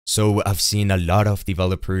So I've seen a lot of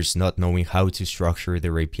developers not knowing how to structure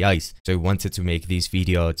their APIs, so I wanted to make this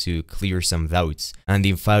video to clear some doubts. And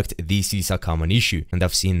in fact, this is a common issue, and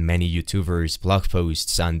I've seen many YouTubers, blog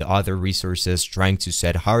posts, and other resources trying to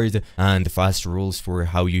set hard and fast rules for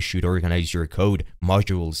how you should organize your code,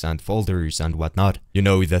 modules, and folders, and whatnot. You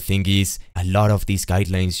know, the thing is, a lot of these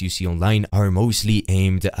guidelines you see online are mostly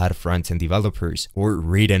aimed at front-end developers, or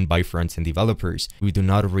written by front-end developers, who do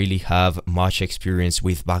not really have much experience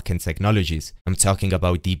with back-end technologies. I'm talking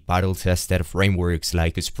about the battle-tested frameworks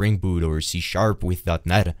like Spring Boot or C# with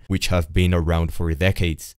 .NET, which have been around for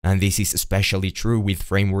decades. And this is especially true with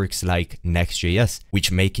frameworks like Next.js,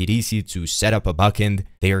 which make it easy to set up a backend.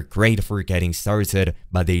 They are great for getting started,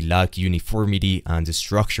 but they lack uniformity and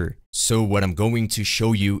structure. So what I'm going to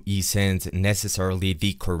show you isn't necessarily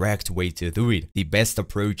the correct way to do it. The best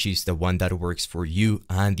approach is the one that works for you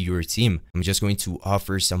and your team. I'm just going to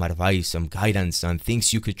offer some advice, some guidance, and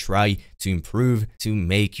things you could try to improve to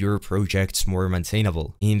make your projects more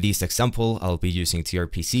maintainable. In this example, I'll be using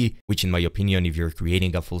tRPC, which in my opinion, if you're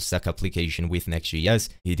creating a full stack application with Next.js,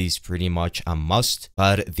 it is pretty much a must,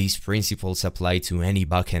 but these principles apply to any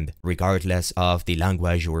backend, regardless of the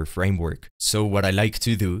language or framework. So what I like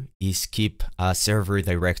to do is keep a server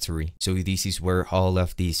directory. So this is where all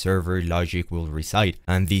of the server logic will reside.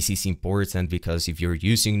 And this is important because if you're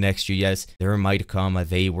using Next.js, there might come a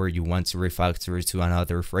day where you want to refactor to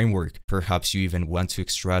another framework. Perhaps you even want to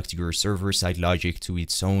extract your server-side logic to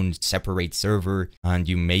its own separate server, and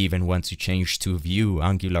you may even want to change to Vue,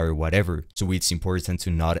 Angular, or whatever. So it's important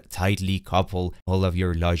to not tightly couple all of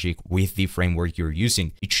your logic with the framework you're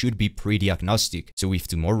using. It should be pretty agnostic. So if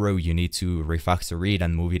tomorrow you need to refactor it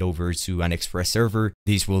and move it over to an Express server,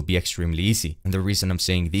 this will be extremely easy. And the reason I'm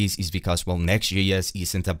saying this is because, well, Next.js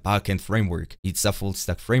isn't a backend framework, it's a full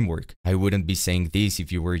stack framework. I wouldn't be saying this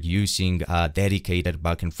if you were using a dedicated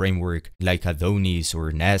backend framework like Adonis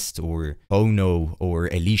or Nest or Bono or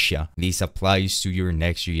Alicia. This applies to your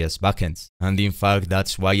Next.js backends. And in fact,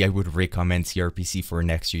 that's why I would recommend tRPC for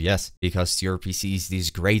Next.js, because tRPC is this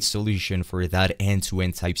great solution for that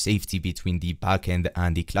end-to-end type safety between the backend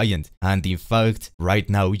and the client. And in fact, right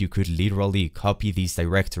now you could literally copy this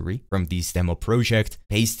directory from this demo project,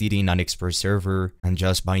 paste it in an Express server, and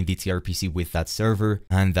just bind the tRPC with that server,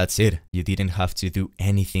 and that's it. You didn't have to do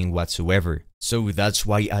anything whatsoever. So that's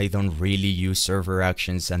why I don't really use server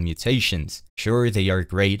actions and mutations. Sure, they are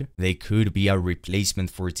great. They could be a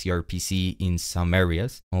replacement for tRPC in some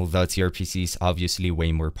areas, although tRPC is obviously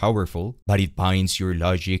way more powerful, but it binds your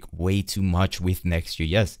logic way too much with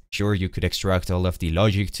Next.js. Sure, you could extract all of the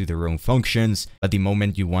logic to their own functions, but the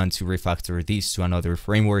moment you want to refactor this to another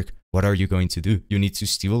framework, what are you going to do? You need to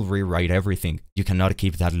still rewrite everything. You cannot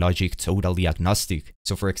keep that logic totally agnostic.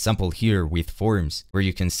 So for example, here with forms, where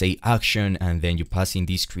you can say action and then you pass in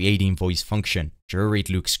this create invoice function. Sure, it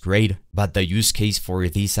looks great, but the use case for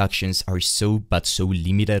these actions are so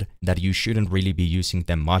limited that you shouldn't really be using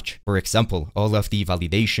them much. For example, all of the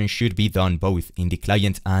validation should be done both in the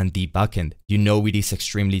client and the backend. You know it is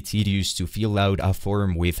extremely tedious to fill out a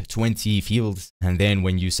form with 20 fields, and then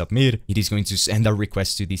when you submit, it is going to send a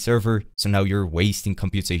request to the server, so now you're wasting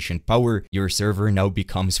computation power, your server now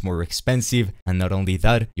becomes more expensive, and not only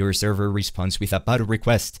that, your server responds with a bad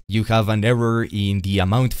request. You have an error in the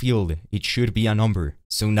amount field, it should be a number.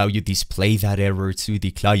 So now you display that error to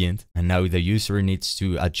the client, and now the user needs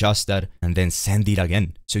to adjust that and then send it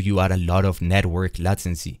again. So you add a lot of network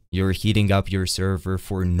latency. You're heating up your server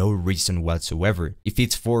for no reason whatsoever. If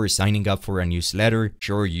it's for signing up for a newsletter,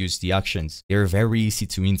 sure, use the actions. They're very easy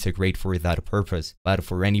to integrate for that purpose. But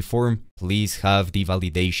for any form, please have the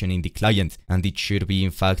validation in the client, and it should be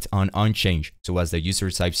in fact on onChange. So as the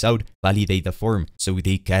user types out, validate the form so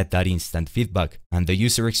they get that instant feedback, and the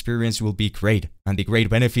user experience will be great. And the great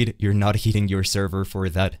benefit, you're not hitting your server for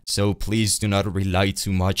that. So please do not rely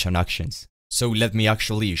too much on actions. So let me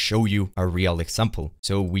actually show you a real example.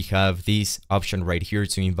 So we have this option right here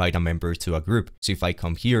to invite a member to a group. So if I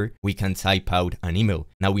come here, we can type out an email.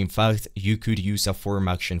 Now, in fact, you could use a form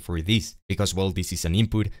action for this because, well, this is an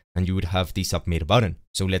input and you would have the submit button.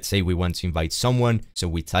 So let's say we want to invite someone, so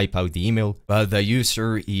we type out the email, but the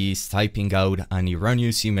user is typing out an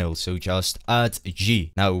erroneous email, so just add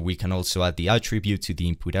G. Now we can also add the attribute to the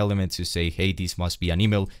input element to say, hey, this must be an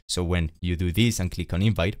email. So when you do this and click on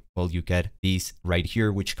invite, well, you get this right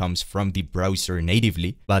here, which comes from the browser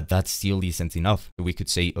natively, but that still isn't enough. So we could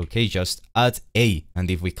say, okay, just add A.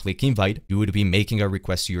 And if we click invite, you would be making a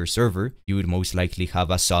request to your server. You would most likely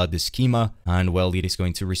have a SOD schema, and well, it is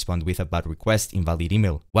going to respond with a bad request invalid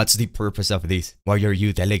email. What's the purpose of this? Why are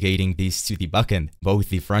you delegating this to the backend? Both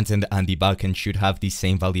the frontend and the backend should have the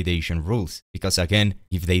same validation rules, because again,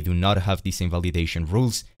 if they do not have the same validation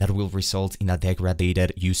rules, that will result in a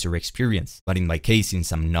degraded user experience. But in my case,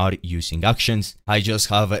 since I'm not using actions, I just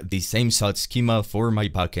have the same SOT schema for my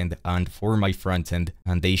backend and for my frontend,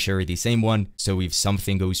 and they share the same one, so if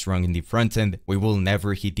something goes wrong in the frontend, we will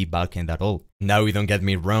never hit the backend at all. Now, don't get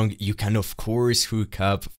me wrong, you can of course hook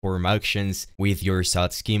up form actions with your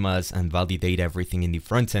SOT schemas and validate everything in the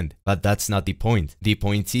frontend, but that's not the point. The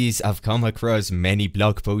point is, I've come across many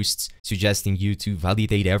blog posts suggesting you to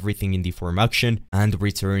validate everything in the form action and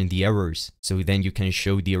return the errors, so then you can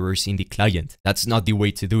show the errors in the client. That's not the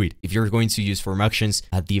way to do it. If you're going to use form actions,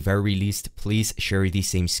 at the very least, please share the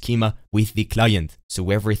same schema with the client,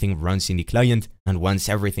 so everything runs in the client, and once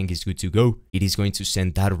everything is good to go, it is going to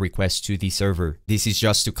send that request to the server. This is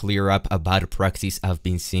just to clear up a bad practice I've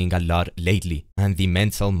been seeing a lot lately. And the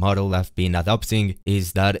mental model I've been adopting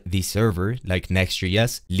is that the server, like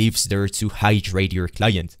Next.js, lives there to hydrate your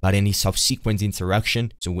client, but any subsequent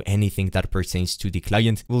interaction, so anything that pertains to the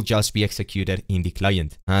client, will just be executed in the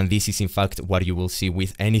client. And this is in fact what you will see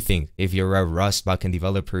with anything. If you're a Rust backend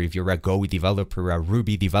developer, if you're a Go developer, a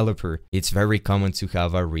Ruby developer, it's very common to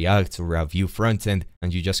have a React or a Vue frontend,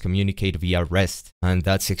 and you just communicate via REST, and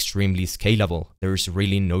that's extremely scalable. There's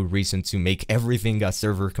really no reason to make everything a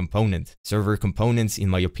server component. Server components, in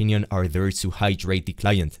my opinion, are there to hydrate the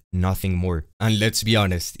client, nothing more. And let's be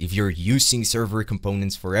honest, if you're using server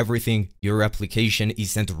components for everything, your application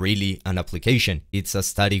isn't really an application. It's a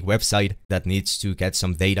static website that needs to get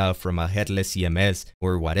some data from a headless CMS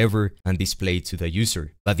or whatever and display it to the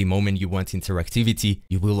user. But the moment you want interactivity,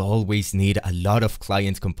 you will always need a lot of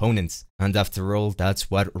client components. And after all,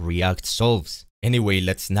 that's what React solves. Anyway,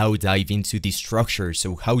 let's now dive into the structure.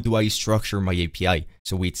 So how do I structure my API?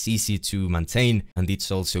 So it's easy to maintain and it's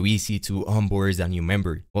also easy to onboard a new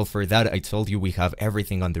member. Well, for that, I told you we have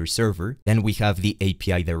everything under server. Then we have the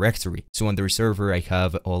API directory. So under server, I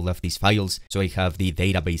have all of these files. So I have the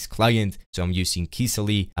database client. So I'm using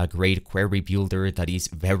Kisely, a great query builder that is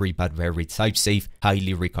very but very type safe.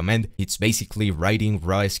 Highly recommend. It's basically writing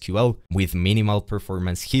raw SQL with minimal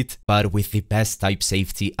performance hit, but with the best type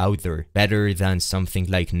safety out there. Better than something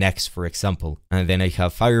like Next, for example. And then I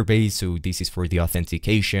have Firebase, so this is for the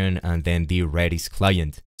authentication, and then the Redis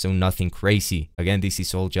client. So nothing crazy. Again, this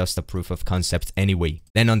is all just a proof of concept anyway.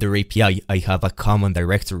 Then under API, I have a common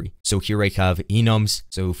directory. So here I have enums.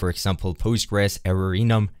 So for example, Postgres error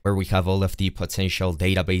enum, where we have all of the potential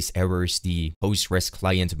database errors the Postgres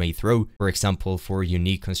client may throw. For example, for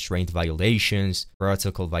unique constraint violations,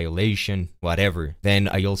 protocol violation, whatever. Then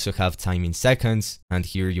I also have time in seconds, and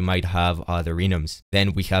here you might have other enums.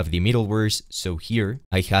 Then we have the middlewares. So here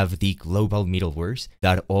I have the global middlewares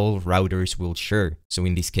that all routers will share. So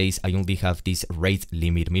in this case, I only have this rate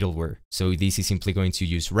limit middleware. So this is simply going to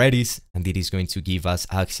use Redis, and it is going to give us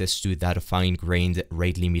access to that fine-grained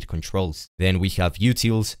rate limit controls. Then we have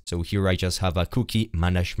utils. So here I just have a cookie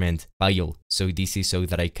management file. So this is so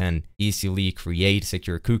that I can easily create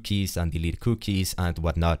secure cookies and delete cookies and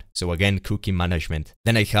whatnot. So again, cookie management.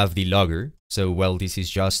 Then I have the logger. So, well, this is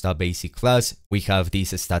just a basic class. We have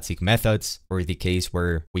these static methods for the case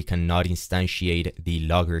where we cannot instantiate the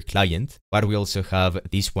logger client, but we also have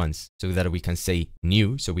these ones so that we can say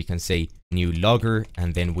new. So we can say new logger,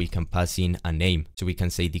 and then we can pass in a name. So we can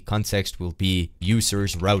say the context will be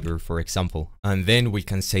users router, for example. And then we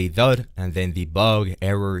can say dot, and then the bug,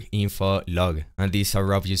 error, info, log. And these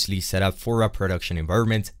are obviously set up for a production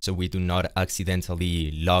environment, so we do not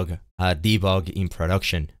accidentally log a debug in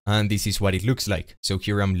production. And this is what it looks like. So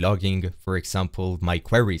here I'm logging, for example, my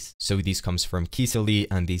queries. So this comes from Kisely,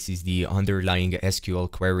 and this is the underlying SQL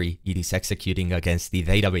query it is executing against the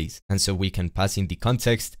database. And so we can pass in the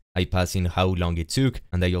context. I pass in how long it took,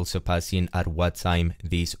 and I also pass in at what time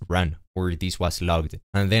this ran, or this was logged.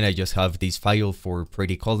 And then I just have this file for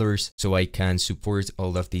pretty colors, so I can support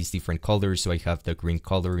all of these different colors. So I have the green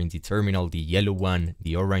color in the terminal, the yellow one,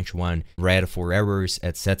 the orange one, red for errors,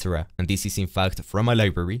 etc. And this is in fact from a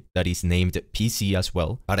library that is named PC as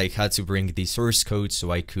well, but I had to bring the source code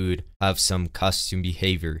so I could have some custom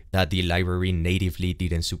behavior that the library natively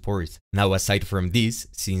didn't support. Now, aside from this,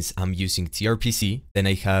 since I'm using tRPC, then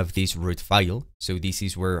I have this root file. So this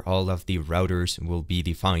is where all of the routers will be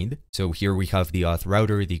defined. So here we have the auth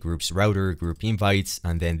router, the groups router, group invites,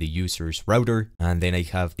 and then the users router. And then I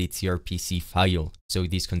have the tRPC file. So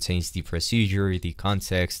this contains the procedure, the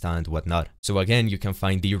context, and whatnot. So again, you can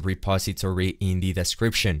find the repository in the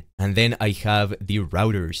description. And then I have the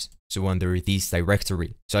routers. so under this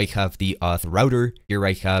directory. So I have the auth router, here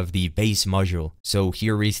I have the base module. So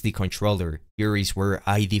here is the controller, here is where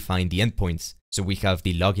I define the endpoints. So we have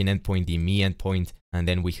the login endpoint, the me endpoint, and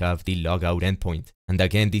then we have the logout endpoint. And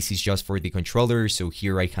again, this is just for the controller. So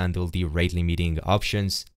here I handle the rate limiting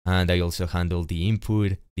options, and I also handle the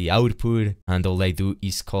input, the output, and all I do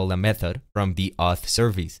is call a method from the auth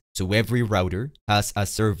service. So every router has a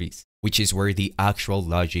service, which is where the actual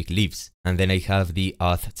logic lives. And then I have the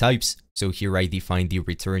auth types. So here I define the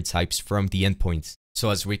return types from the endpoints. So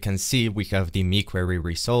as we can see, we have the me query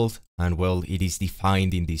result, and well, it is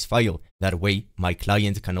defined in this file. That way, my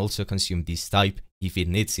client can also consume this type if it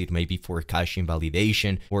needs it, maybe for caching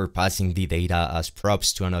validation or passing the data as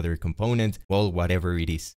props to another component, well, whatever it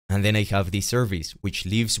is. And then I have the service, which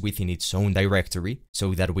lives within its own directory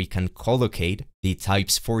so that we can collocate the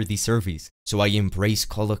types for the service. So I embrace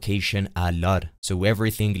collocation a lot, so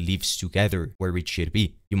everything lives together where it should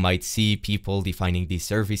be. You might see people defining these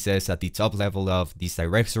services at the top level of this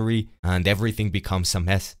directory, and everything becomes a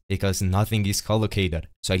mess because nothing is collocated.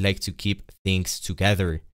 So I like to keep things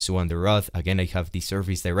together. So under auth, again, I have the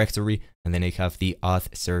service directory, and then I have the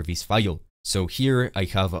auth service file. So here I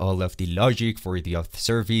have all of the logic for the auth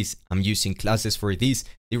service. I'm using classes for this.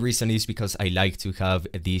 The reason is because I like to have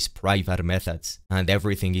these private methods, and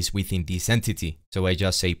everything is within this entity. So I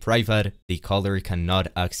just say private, the caller cannot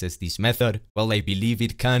access this method. Well, I believe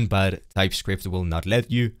it can, but TypeScript will not let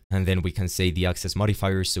you. And then we can say the access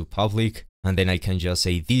modifier, so public. And then I can just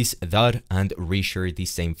say this dot and reshare the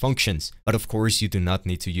same functions. But of course, you do not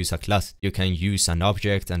need to use a class. You can use an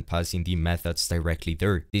object and pass in the methods directly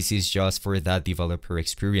there. This is just for that developer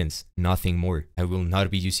experience, nothing more. I will not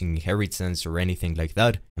be using inheritance or anything like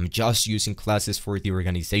that. I'm just using classes for the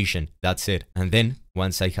organization. That's it. And then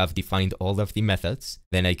once I have defined all of the methods,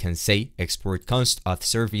 then I can say export const auth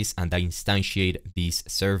service and I instantiate this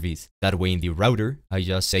service. That way in the router, I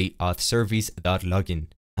just say auth service.login.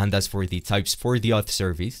 And as for the types for the auth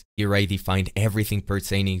service, here I defined everything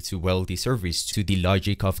pertaining to, well, the service, to the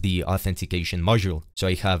logic of the authentication module. So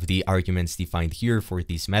I have the arguments defined here for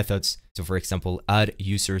these methods. So for example, add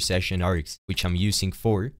user session args, which I'm using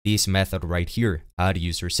for this method right here, add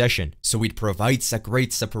user session. So it provides a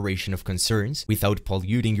great separation of concerns without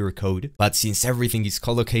polluting your code. But since everything is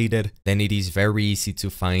collocated, then it is very easy to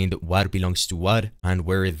find what belongs to what and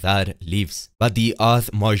where that lives. But the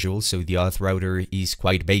auth module, so the auth router, is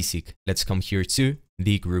quite basic. Let's come here to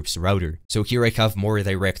the groups router. So here I have more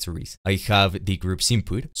directories. I have the groups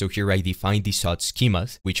input. So here I define the SOT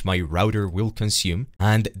schemas, which my router will consume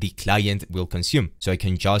and the client will consume. So I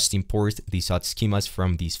can just import the SOT schemas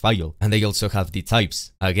from this file. And I also have the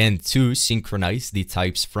types. Again, to synchronize the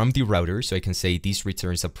types from the router. So I can say this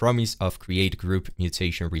returns a promise of create group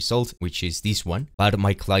mutation result, which is this one, but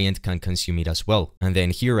my client can consume it as well. And then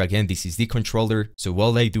here again, this is the controller. So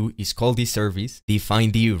all I do is call the service,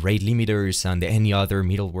 define the rate limiters and any other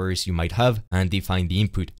middlewares you might have, and define the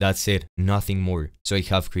input. That's it, nothing more. So I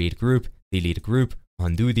have create group, delete group,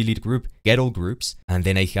 undo delete group, get all groups, and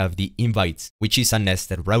then I have the invites, which is a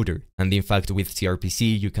nested router. And in fact, with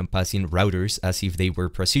tRPC, you can pass in routers as if they were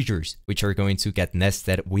procedures, which are going to get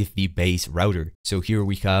nested with the base router. So here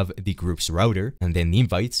we have the groups router, and then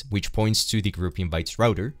invites, which points to the group invites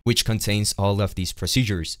router, which contains all of these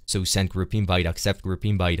procedures. So send group invite, accept group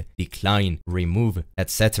invite, decline, remove,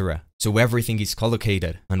 etc. So everything is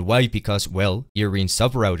collocated. And why? Because, well, here in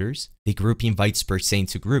subrouters, the group invites pertain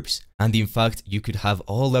to groups. And in fact, you could have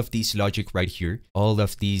all of this logic right here, all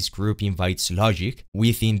of these group invites logic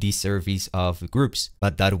within the service of groups.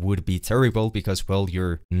 But that would be terrible because, well,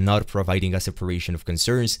 you're not providing a separation of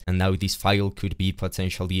concerns. And now this file could be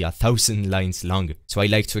potentially 1,000 lines long. So I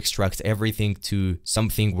like to extract everything to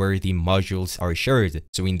something where the modules are shared.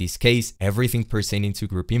 So in this case, everything pertaining to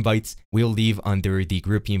group invites will live under the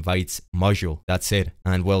group invites module. That's it.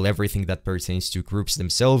 And well, everything that pertains to groups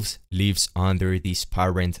themselves lives under this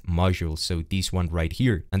parent module. So this one right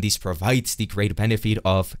here. And this provides the great benefit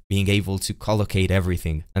of being able to collocate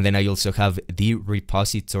everything. And then I also have the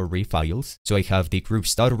repository files. So I have the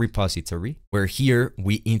groups.repository, where here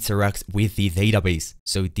we interact with the database.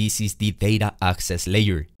 So this is the data access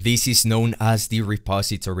layer. This is known as the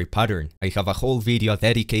repository pattern. I have a whole video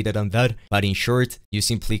dedicated on that, but in short, you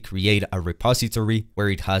simply create a repository where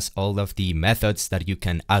it has all of the methods that you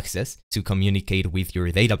can access to communicate with your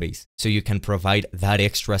database. So you can provide that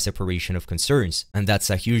extra separation of concerns. And that's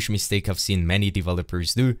a huge mistake I've seen many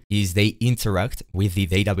developers do, is they interact with the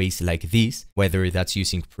database like this, whether that's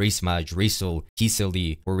using Prisma, Drizzle,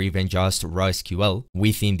 Kisely, or even just raw SQL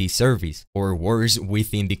within the service, or worse,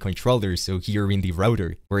 within the controller, so here in the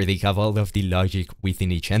router. where they have all of the logic within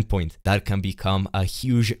each endpoint. That can become a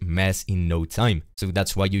huge mess in no time. So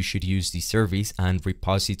that's why you should use the service and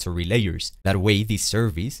repository layers. That way, the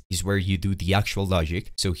service is where you do the actual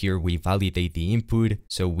logic. So here we validate the input.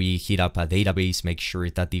 So we hit up a database, make sure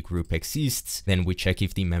that the group exists. Then we check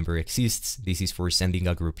if the member exists. This is for sending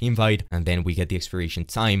a group invite. And then we get the expiration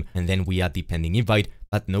time. And then we add the pending invite.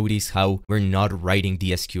 But notice how we're not writing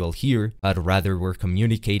the SQL here, but rather we're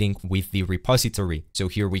communicating with the repository. So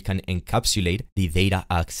here we can encapsulate the data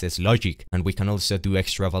access logic, and we can also do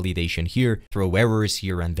extra validation here, throw errors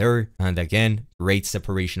here and there. And again, great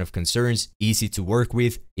separation of concerns, easy to work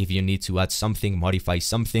with. If you need to add something, modify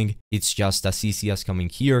something, it's just as easy as coming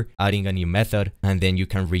here, adding a new method, and then you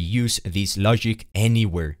can reuse this logic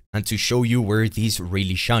anywhere. And to show you where this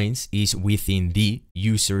really shines is within the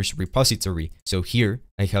users repository. So here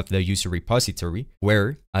I have the user repository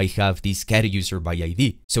where I have this get user by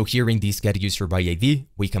ID. So here in this get user by ID,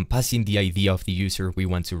 we can pass in the ID of the user we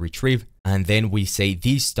want to retrieve. And then we say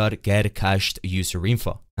this.get cached user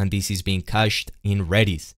info. And this is being cached in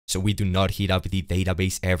Redis. So we do not hit up the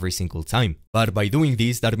database every single time. But by doing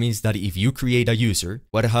this, that means that if you create a user,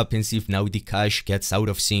 what happens if now the cache gets out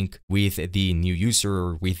of sync with the new user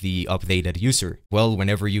or with the updated user? Well,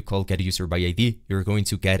 whenever you call get user by ID, you're going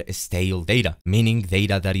to get stale data, meaning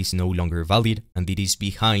data that is no longer valid and it is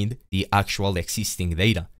behind the actual existing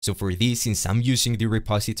data. So for this, since I'm using the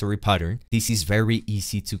repository pattern, this is very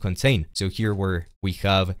easy to contain. So here where we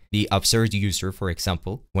have the upsert user, for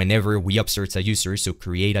example, whenever we upsert a user, so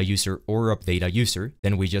create a user or update a user,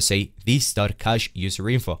 then we just say this.cache user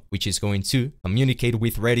info, which is going to communicate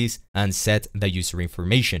with Redis and set the user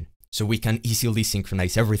information. So we can easily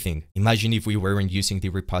synchronize everything. Imagine if we weren't using the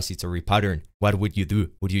repository pattern. What would you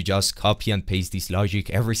do? Would you just copy and paste this logic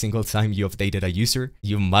every single time you updated a user?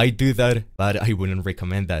 You might do that, but I wouldn't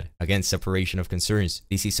recommend that. Again, separation of concerns.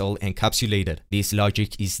 This is all encapsulated. This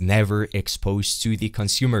logic is never exposed to the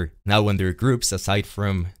consumer. Now under groups, aside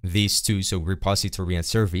from these two, so repository and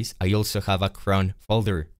service, I also have a cron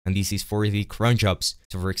folder. And this is for the cron jobs.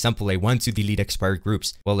 So for example, I want to delete expired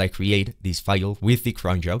groups. Well, I create this file with the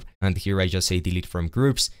cron job. And here I just say delete from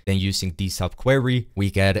groups. Then using this subquery, we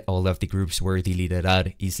get all of the groups where deleted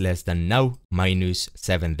at is less than now, minus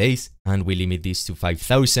 7 days. And we limit this to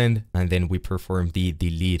 5,000. And then we perform the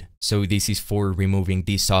delete. So this is for removing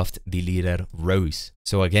the soft deleted rows.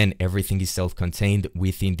 So again, everything is self-contained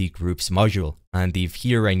within the groups module. And if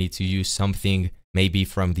here I need to use something maybe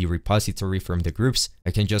from the repository from the groups,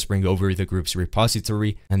 I can just bring over the groups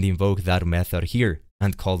repository and invoke that method here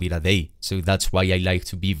and call it a day. So that's why I like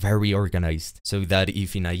to be very organized, so that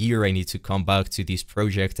if in a year I need to come back to this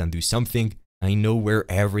project and do something, I know where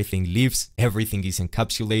everything lives, everything is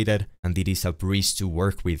encapsulated, and it is a breeze to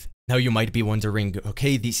work with. Now you might be wondering,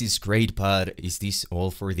 okay, this is great, but is this all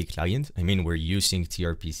for the client? I mean, we're using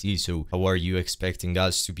tRPC, so how are you expecting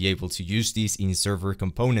us to be able to use this in server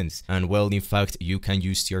components? And well, in fact, you can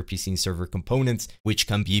use tRPC in server components, which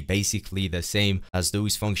can be basically the same as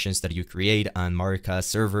those functions that you create and mark as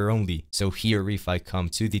server only. So here, if I come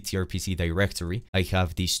to the tRPC directory, I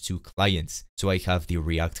have these two clients. So I have the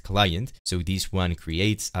React client. So this one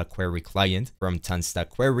creates a query client from Tanstack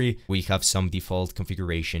query. We have some default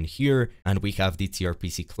configuration here, and we have the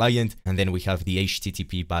tRPC client, and then we have the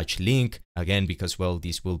HTTP batch link, again, because, well,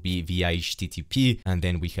 this will be via HTTP, and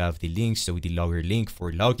then we have the link, so the logger link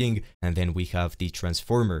for logging, and then we have the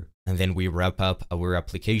transformer. And then we wrap up our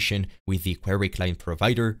application with the query client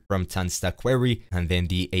provider from Tanstack query, and then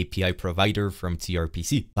the API provider from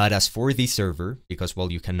tRPC. But as for the server, because,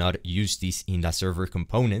 well, you cannot use this in a server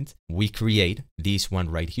component, we create this one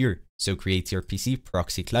right here. So create tRPC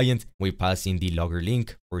proxy client, we pass in the logger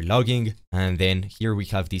link for logging, and then here we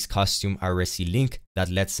have this custom RSC link that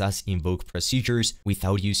lets us invoke procedures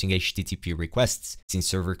without using HTTP requests. Since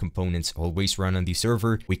server components always run on the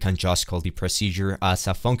server, we can just call the procedure as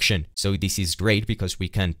a function. So this is great because we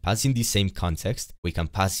can pass in the same context, we can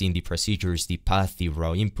pass in the procedures, the path, the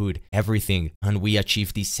raw input, everything, and we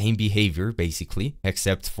achieve the same behavior basically,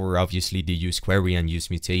 except for obviously the use query and use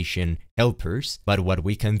mutation helpers. But what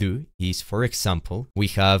we can do is, for example, we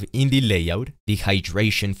have in the layout the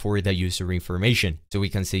hydration for the user information. So we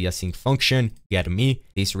can say async function get me,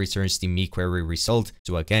 this returns the me query result.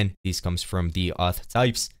 So again, this comes from the auth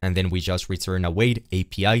types, and then we just return await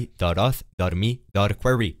API.auth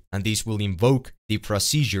 .me.query, and this will invoke the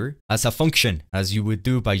procedure as a function, as you would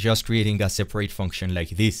do by just creating a separate function like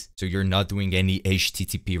this. So you're not doing any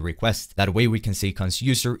HTTP request. That way we can say const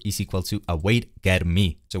user is equal to await get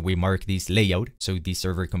me. So we mark this layout, so the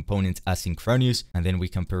server component asynchronous, and then we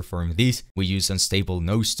can perform this. We use unstable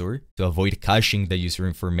no store to avoid caching the user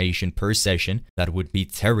information per session. That would be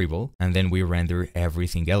terrible. And then we render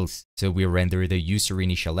everything else. So we render the user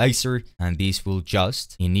initializer, and this will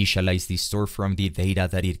just initialize the store from the data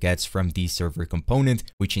that it gets from the server component,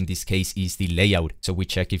 which in this case is the layout. So we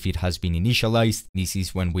check if it has been initialized. This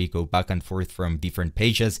is when we go back and forth from different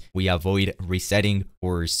pages. We avoid resetting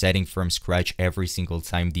or setting from scratch every single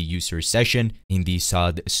time the user session in the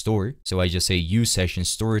SOD store. So I just say use session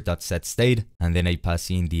store.setState, and then I pass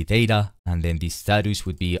in the data, and then the status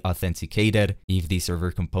would be authenticated if the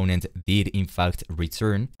server component did in fact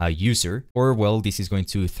return a user, or well, this is going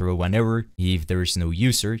to throw an error if there is no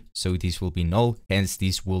user, so this will be null, hence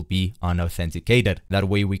this will be unauthenticated. That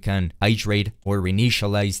way we can hydrate or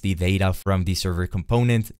initialize the data from the server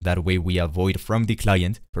component. That way we avoid from the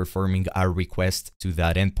client performing a request to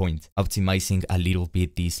that endpoint, optimizing a little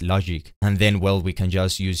bit this logic. And then, well, we can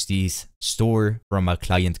just use this store from a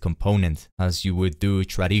client component as you would do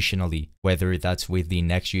traditionally, whether that's with the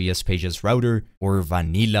Next.js pages router or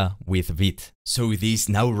vanilla with Vite. So this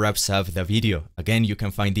now wraps up the video. Again, you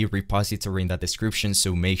can find the repository in the description,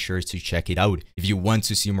 so make sure to check it out. If you want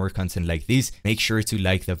to see more content like this, make sure to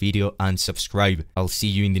like the video and subscribe. I'll see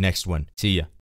you in the next one. See ya.